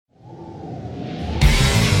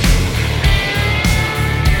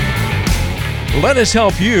Let us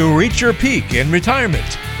help you reach your peak in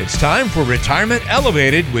retirement. It's time for Retirement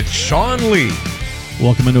Elevated with Sean Lee.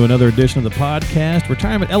 Welcome into another edition of the podcast,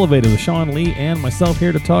 Retirement Elevated with Sean Lee and myself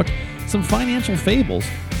here to talk some financial fables.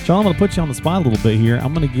 Sean, I'm going to put you on the spot a little bit here.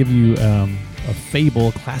 I'm going to give you a fable,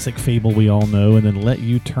 a classic fable we all know, and then let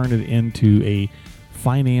you turn it into a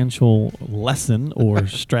financial lesson or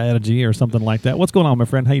strategy or something like that. What's going on, my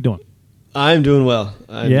friend? How you doing? I'm doing well.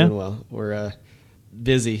 Doing well. We're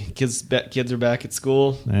busy. Kids are back at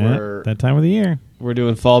school. That time of the year. We're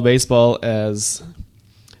doing fall baseball as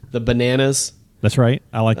the Bananas. That's right.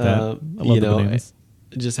 I like that. I love the Bananas.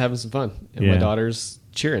 Just having some fun. And Yeah. my daughter's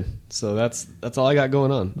cheering. So that's all I got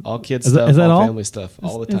going on. All kids Is stuff, that all? family stuff,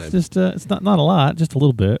 all the time. It's just it's not a lot, just a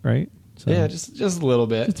little bit, right? So, yeah, just a little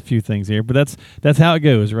bit. just a few things here, but that's how it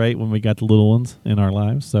goes, right? When we got the little ones in our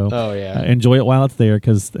lives, so Oh, yeah. enjoy it while it's there,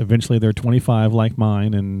 because eventually they're 25 like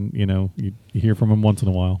mine, and you hear from them once in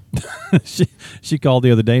a while. she called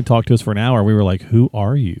the other day and talked to us for an hour. We were like, "Who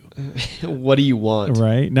are you?" What do you want?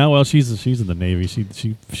 Right now, well, she's in the Navy.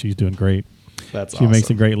 She's doing great. That's She awesome.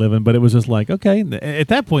 makes a great living, but it was just like, okay, at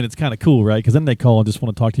that point it's kind of cool, right? Because then they call and just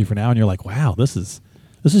want to talk to you for an hour, and you're like, wow, this is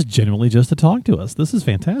genuinely just to talk to us. This is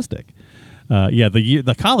fantastic.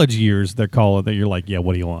 The college years they're calling that you're like, yeah,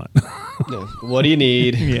 what do you want? Yeah. What do you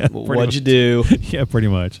need? Yeah, What'd you do? Yeah, pretty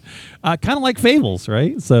much. Kind of like fables,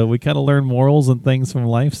 right? So we kind of learn morals and things from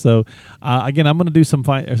life. So again, I'm going to do some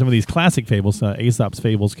of these classic fables. Aesop's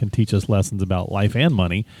fables can teach us lessons about life and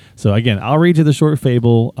money. So again, I'll read you the short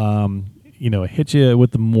fable. Hit you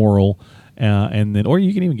with the moral, and then, or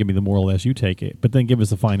you can even give me the moral as you take it, but then give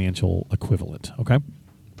us a financial equivalent. Okay.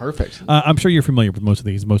 Perfect. I'm sure you're familiar with most of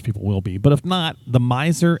these. Most people will be, but if not, the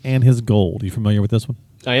miser and his gold. Are you familiar with this one?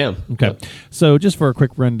 I am. Okay. Yep. So just for a quick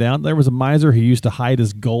rundown, there was a miser who used to hide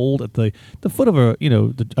his gold at the foot of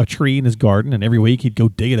a tree in his garden, and every week he'd go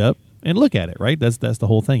dig it up and look at it, right? That's the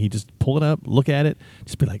whole thing. He'd just pull it up, look at it,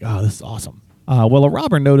 just be like, oh, this is awesome. Well, a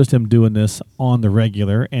robber noticed him doing this on the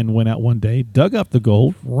regular and went out one day, dug up the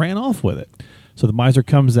gold, ran off with it. So the miser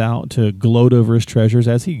comes out to gloat over his treasures,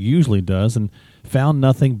 as he usually does, and found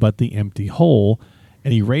nothing but the empty hole.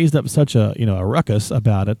 And he raised up such a ruckus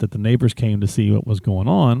about it that the neighbors came to see what was going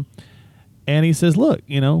on. And he says, look,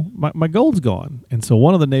 my gold's gone. And so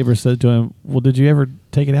one of the neighbors said to him, well, did you ever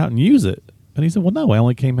take it out and use it? And he said, well, no, I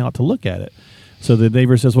only came out to look at it. So the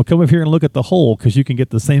neighbor says, well, come over here and look at the hole, because you can get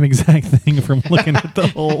the same exact thing from looking at the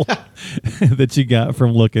hole that you got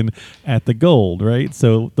from looking at the gold, right?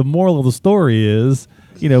 So the moral of the story is,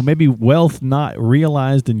 maybe wealth not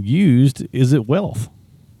realized and used, is it wealth?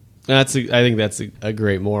 I think that's a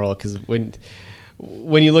great moral, because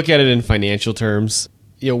when you look at it in financial terms,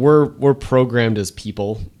 we're programmed as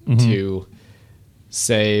people to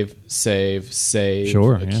save,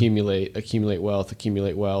 Sure, accumulate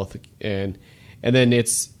wealth, and then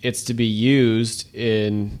it's to be used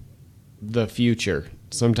in the future,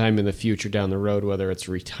 sometime in the future down the road, whether it's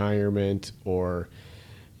retirement or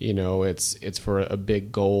it's for a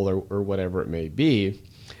big goal or whatever it may be.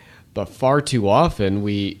 But far too often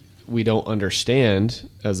we don't understand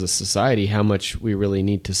as a society how much we really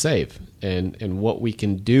need to save and what we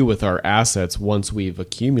can do with our assets once we've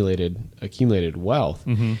accumulated wealth.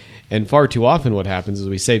 Mm-hmm. And far too often what happens is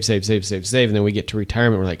we save, and then we get to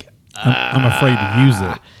retirement, we're like, I'm afraid to use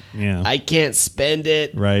it. Yeah, I can't spend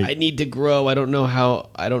it. Right. I need to grow. I don't know how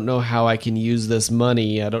I can use this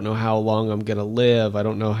money. I don't know how long I'm going to live. I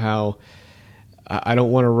don't know how. I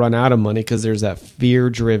don't want to run out of money, because there's that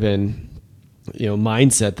fear-driven,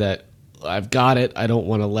 mindset that I've got it. I don't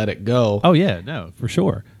want to let it go. Oh yeah, no, for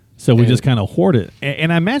sure. So we just kind of hoard it.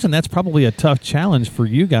 And I imagine that's probably a tough challenge for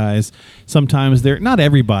you guys. Sometimes not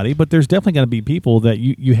everybody, but there's definitely going to be people that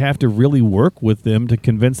you have to really work with them to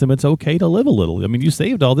convince them it's okay to live a little. I mean, you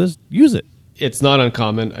saved all this, use it. It's not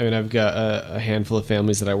uncommon. I mean, I've got a handful of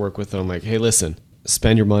families that I work with, and I'm like, hey, listen,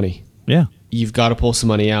 spend your money. Yeah. You've got to pull some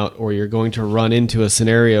money out, or you're going to run into a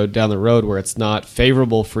scenario down the road where it's not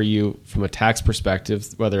favorable for you from a tax perspective,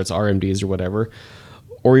 whether it's RMDs or whatever,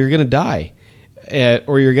 or you're going to die.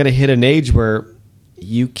 Or you're going to hit an age where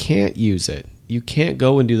you can't use it. You can't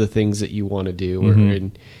go and do the things that you want to do.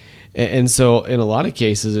 Mm-hmm. And so in a lot of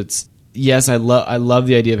cases, it's, yes, I love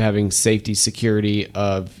the idea of having safety, security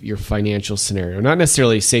of your financial scenario. Not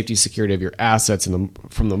necessarily safety, security of your assets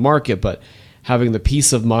from the market, but having the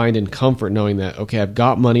peace of mind and comfort knowing that, okay, I've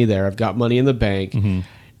got money there. I've got money in the bank. Mm-hmm.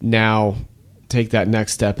 Now take that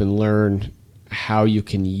next step and learn how you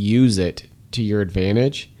can use it to your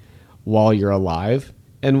advantage while you're alive,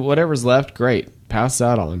 and whatever's left, great, pass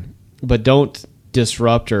that on, but don't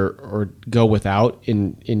disrupt or go without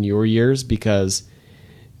in your years, because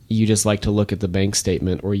you just like to look at the bank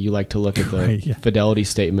statement, or you like to look at the Right, yeah. Fidelity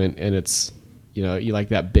statement, and it's, you know, you like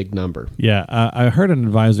that big number. Yeah, I heard an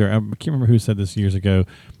advisor. I can't remember who said this years ago,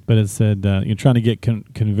 but it said you're trying to get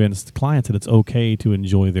convinced clients that it's okay to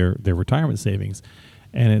enjoy their retirement savings,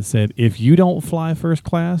 and it said if you don't fly first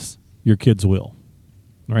class, your kids will,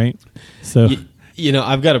 right? So You know,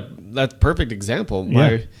 I've got that's a perfect example.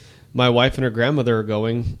 My wife and her grandmother are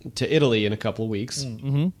going to Italy in a couple of weeks.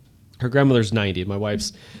 Mm-hmm. Her grandmother's 90. My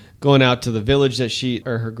wife's going out to the village that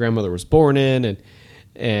her grandmother was born in, and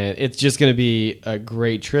it's just going to be a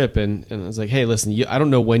great trip. And I was like, hey, listen, I don't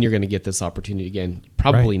know when you're going to get this opportunity again.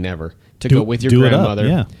 Probably never to go with your grandmother.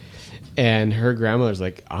 Yeah. And her grandmother's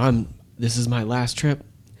like, this is my last trip.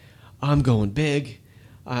 I'm going big,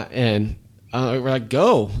 and we're like,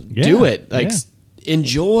 go, do it, like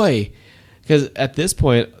enjoy, because at this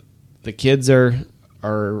point, the kids are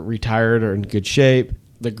retired or in good shape.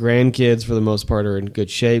 The grandkids, for the most part, are in good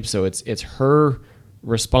shape. So it's her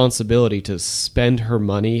responsibility to spend her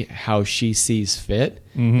money how she sees fit,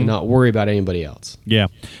 and not worry about anybody else. Yeah,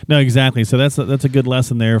 no, exactly. So that's a good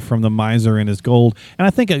lesson there from the miser and his gold. And I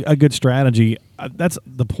think a good strategy, that's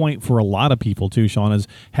the point for a lot of people too, Sean, is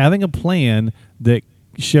having a plan that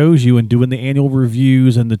shows you, and doing the annual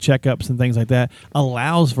reviews and the checkups and things like that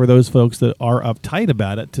allows for those folks that are uptight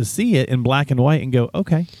about it to see it in black and white and go,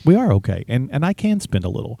 okay, we are okay, and I can spend a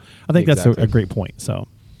little. I think that's a great point. So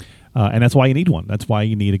and that's why you need one. That's why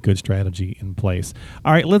you need a good strategy in place.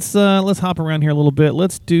 All right, let's hop around here a little bit.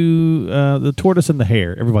 Let's do the tortoise and the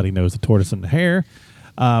hare. Everybody knows the tortoise and the hare.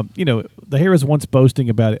 You know, the hare is always boasting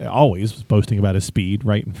about his speed,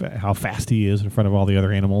 right, and how fast he is in front of all the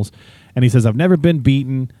other animals. And he says, I've never been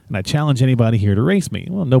beaten, and I challenge anybody here to race me.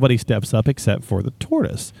 Well, nobody steps up except for the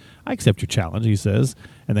tortoise. I accept your challenge, he says.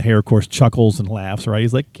 And the hare, of course, chuckles and laughs, right?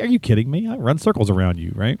 He's like, are you kidding me? I run circles around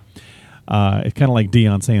you, right? It's kind of like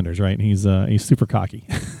Deion Sanders, right? And he's super cocky.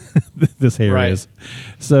 This hare is.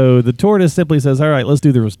 So the tortoise simply says, all right, let's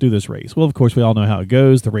do this race. Well, of course, we all know how it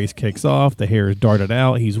goes. The race kicks off. The hare is darted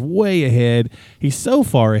out. He's way ahead. He's so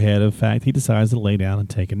far ahead, in fact, he decides to lay down and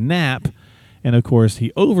take a nap. And, of course,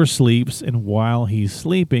 he oversleeps, and while he's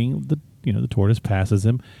sleeping, the tortoise passes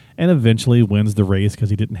him and eventually wins the race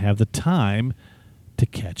because he didn't have the time to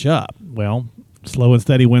catch up. Well, slow and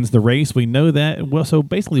steady wins the race. We know that. Well, so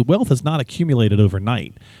basically, wealth is not accumulated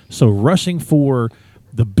overnight. So rushing for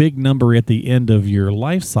the big number at the end of your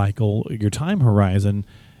life cycle, your time horizon,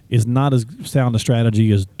 is not as sound a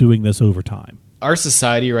strategy as doing this over time. Our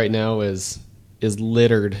society right now is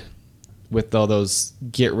littered with all those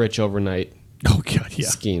get rich overnight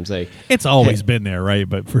schemes. Like, it's always been there, right?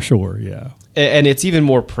 But for sure, yeah. And it's even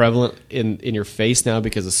more prevalent in your face now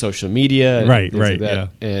because of social media, and right, like that.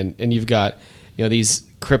 Yeah. And you've got these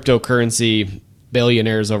cryptocurrency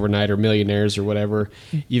billionaires overnight, or millionaires, or whatever.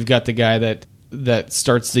 You've got the guy that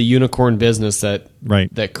starts the unicorn business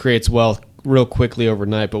that creates wealth real quickly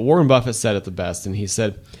overnight. But Warren Buffett said it the best, and he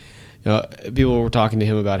said, people were talking to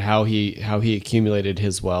him about how he accumulated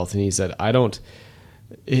his wealth, and he said,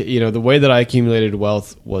 the way that I accumulated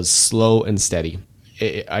wealth was slow and steady.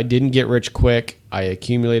 I didn't get rich quick. I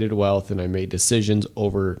accumulated wealth, and I made decisions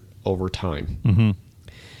over time. Mm-hmm.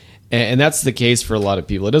 And that's the case for a lot of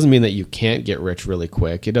people. It doesn't mean that you can't get rich really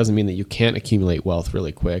quick. It doesn't mean that you can't accumulate wealth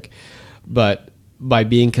really quick. But by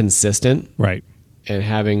being consistent, right, and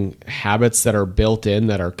having habits that are built in,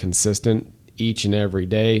 that are consistent each and every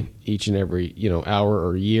day, each and every hour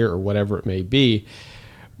or year or whatever it may be,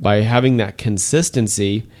 by having that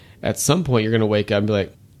consistency, at some point you're going to wake up and be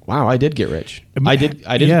like, wow, I did get rich. I did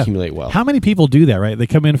accumulate wealth. How many people do that, right? They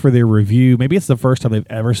come in for their review. Maybe it's the first time they've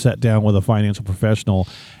ever sat down with a financial professional,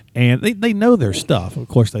 and they know their stuff. Of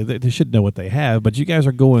course, they should know what they have, but you guys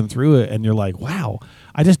are going through it, and you're like, wow,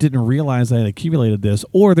 I just didn't realize I had accumulated this.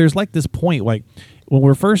 Or there's like this point, like when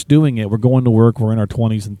we're first doing it, we're going to work, we're in our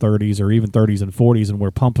 20s and 30s, or even 30s and 40s, and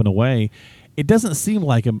we're pumping away. It doesn't seem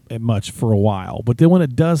like much for a while, but then when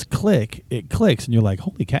it does click, it clicks, and you're like,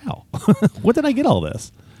 holy cow, what did I get all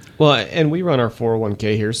this? Well, and we run our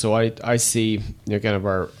 401k here, so I see kind of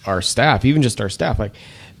our staff, even just our staff, like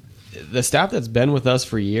the staff that's been with us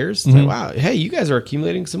for years. It's like, wow, hey, you guys are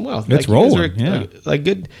accumulating some wealth. It's rolling, yeah. Like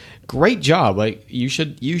great job. Like you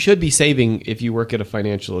should be saving if you work at a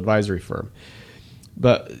financial advisory firm.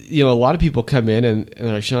 But a lot of people come in and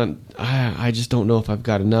they're like, Sean, I just don't know if I've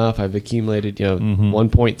got enough. I've accumulated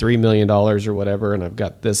 $1.3 million or whatever, and I've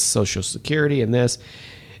got this Social Security and this.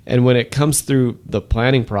 And when it comes through the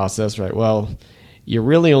planning process, right? Well, you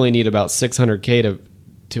really only need about $600K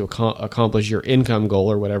to accomplish your income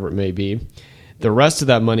goal or whatever it may be. The rest of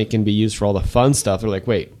that money can be used for all the fun stuff. They're like,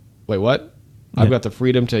 wait, what? I've got the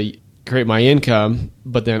freedom to create my income,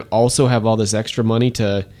 but then also have all this extra money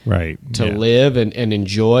to live and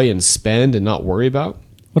enjoy and spend and not worry about.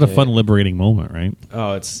 What a fun, liberating moment, right?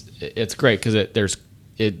 Oh, it's great because there's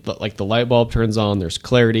like the light bulb turns on, there's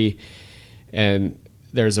clarity, and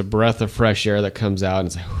there's a breath of fresh air that comes out, and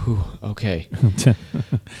it's like, whew, okay.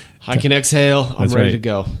 I can exhale. I'm ready to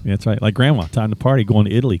go. Yeah, that's right. Like grandma, time to party, going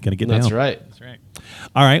to Italy, going to get down. That's right.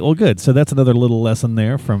 All right, well, good. So that's another little lesson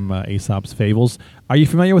there from Aesop's Fables. Are you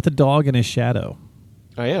familiar with the dog and his shadow?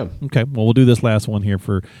 I am. Okay, well, we'll do this last one here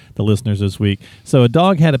for the listeners this week. So a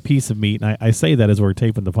dog had a piece of meat, and I say that as we're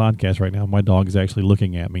taping the podcast right now. My dog is actually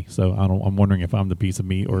looking at me, so I'm wondering if I'm the piece of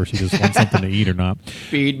meat or if she just wants something to eat or not.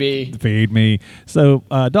 Feed me. Feed me. So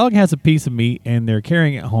a dog has a piece of meat, and they're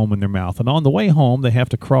carrying it home in their mouth. And on the way home, they have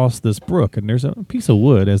to cross this brook, and there's a piece of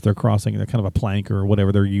wood as they're crossing. They're kind of a plank or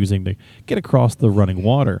whatever they're using to get across the running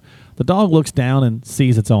water. The dog looks down and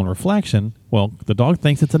sees its own reflection. Well, the dog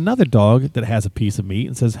thinks it's another dog that has a piece of meat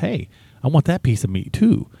and says, hey, I want that piece of meat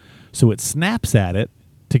too. So it snaps at it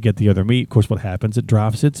to get the other meat. Of course, what happens? It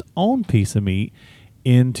drops its own piece of meat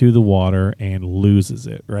into the water and loses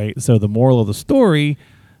it, right? So the moral of the story,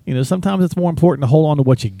 sometimes it's more important to hold on to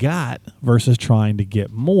what you got versus trying to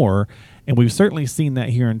get more. And we've certainly seen that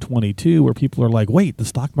here in 22 where people are like, wait, the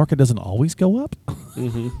stock market doesn't always go up,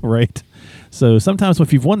 right? So sometimes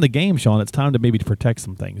if you've won the game, Sean, it's time to maybe protect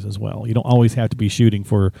some things as well. You don't always have to be swinging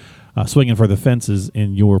for the fences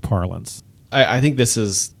in your parlance. I think this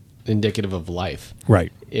is indicative of life,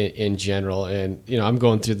 right? In general. And, I'm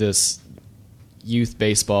going through this youth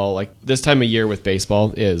baseball. Like this time of year with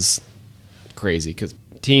baseball is crazy because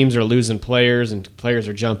teams are losing players and players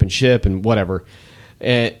are jumping ship and whatever.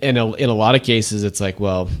 And in a lot of cases, it's like,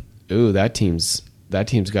 well, ooh, that team's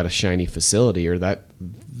got a shiny facility, or that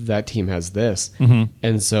team has this,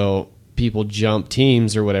 and so people jump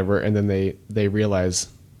teams or whatever, and then they realize,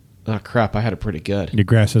 oh crap, I had it pretty good. Your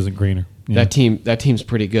grass isn't greener. Yeah. That team's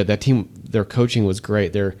pretty good. That team, their coaching was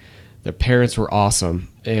great. Their parents were awesome,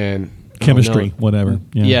 and chemistry, whatever.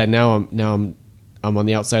 Yeah. Now I'm on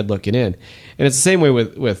the outside looking in, and it's the same way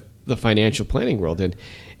with the financial planning world,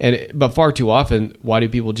 but far too often, why do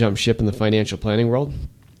people jump ship in the financial planning world?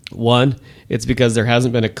 One, it's because there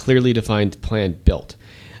hasn't been a clearly defined plan built.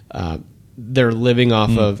 They're living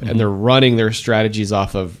off of, and they're running their strategies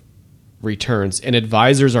off of returns, and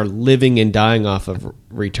advisors are living and dying off of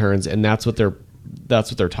returns, and that's what they're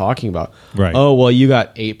talking about. Right. Oh, well, you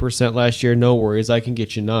got 8% last year. No worries, I can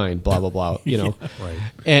get you 9%. Blah blah blah. Right.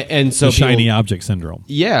 And so the shiny object syndrome.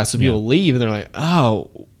 Yeah. So people leave, and they're like,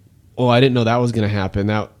 oh, I didn't know that was going to happen.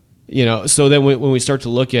 So then when we start to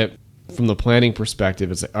look at from the planning perspective,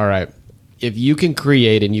 it's like, all right, if you can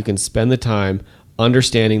create and you can spend the time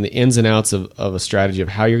understanding the ins and outs of a strategy of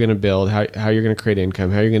how you're going to build, how you're going to create income,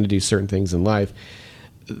 how you're going to do certain things in life,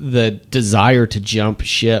 the desire to jump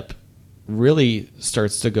ship really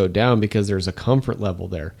starts to go down because there's a comfort level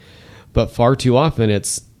there. But far too often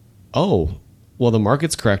it's, oh, well, the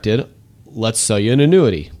market's corrected. Let's sell you an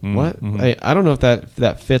annuity. What? I don't know if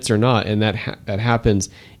that fits or not. And that happens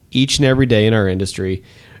each and every day in our industry,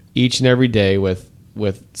 each and every day with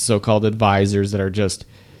so-called advisors that are just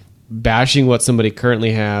bashing what somebody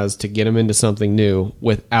currently has to get them into something new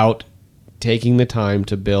without taking the time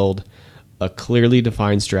to build a clearly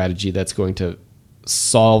defined strategy that's going to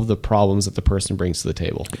solve the problems that the person brings to the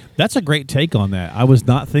table. That's a great take on that. I was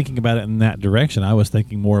not thinking about it in that direction. I was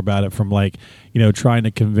thinking more about it from trying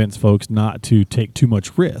to convince folks not to take too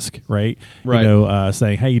much risk, right? Right.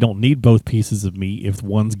 Saying, hey, you don't need both pieces of meat if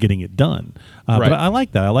one's getting it done. Right. But I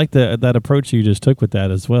like that. I like that approach you just took with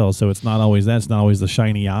that as well. So it's not always the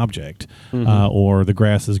shiny object or the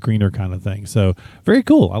grass is greener kind of thing. So very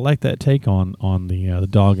cool. I like that take on the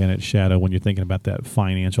dog and its shadow when you're thinking about that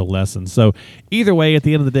financial lesson. So either way, at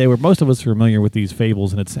the end of the day, we're most of us familiar with these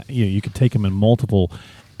fables, and it's you could take them in multiple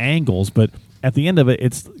angles, but at the end of it,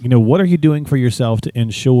 it's what are you doing for yourself to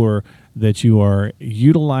ensure that you are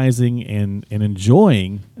utilizing and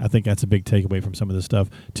enjoying, I think that's a big takeaway from some of this stuff,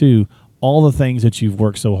 too, all the things that you've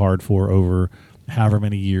worked so hard for over however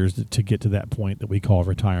many years to get to that point that we call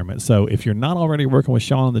retirement. So if you're not already working with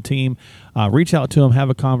Sean and the team, reach out to him, have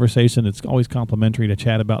a conversation. It's always complimentary to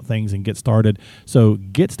chat about things and get started. So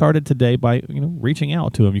get started today by reaching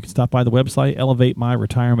out to him. You can stop by the website,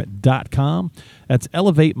 elevatemyretirement.com. That's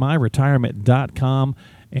elevatemyretirement.com.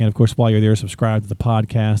 And, of course, while you're there, subscribe to the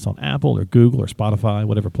podcast on Apple or Google or Spotify,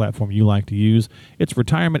 whatever platform you like to use. It's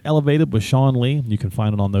Retirement Elevated with Sean Lee. You can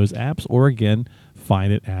find it on those apps or, again,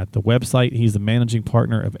 find it at the website. He's the managing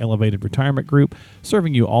partner of Elevated Retirement Group,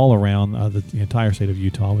 serving you all around the entire state of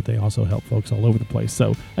Utah, but they also help folks all over the place.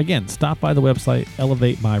 So, again, stop by the website,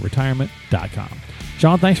 elevatemyretirement.com.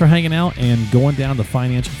 Sean, thanks for hanging out and going down the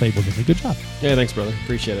financial fables with me. Good job. Yeah, thanks, brother.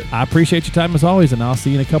 Appreciate it. I appreciate your time as always, and I'll see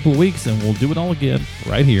you in a couple of weeks, and we'll do it all again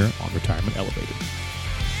right here on Retirement Elevated.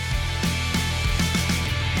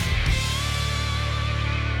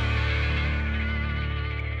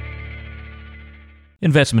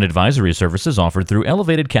 Investment advisory services offered through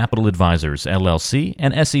Elevated Capital Advisors, LLC,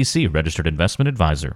 and SEC Registered Investment Advisor.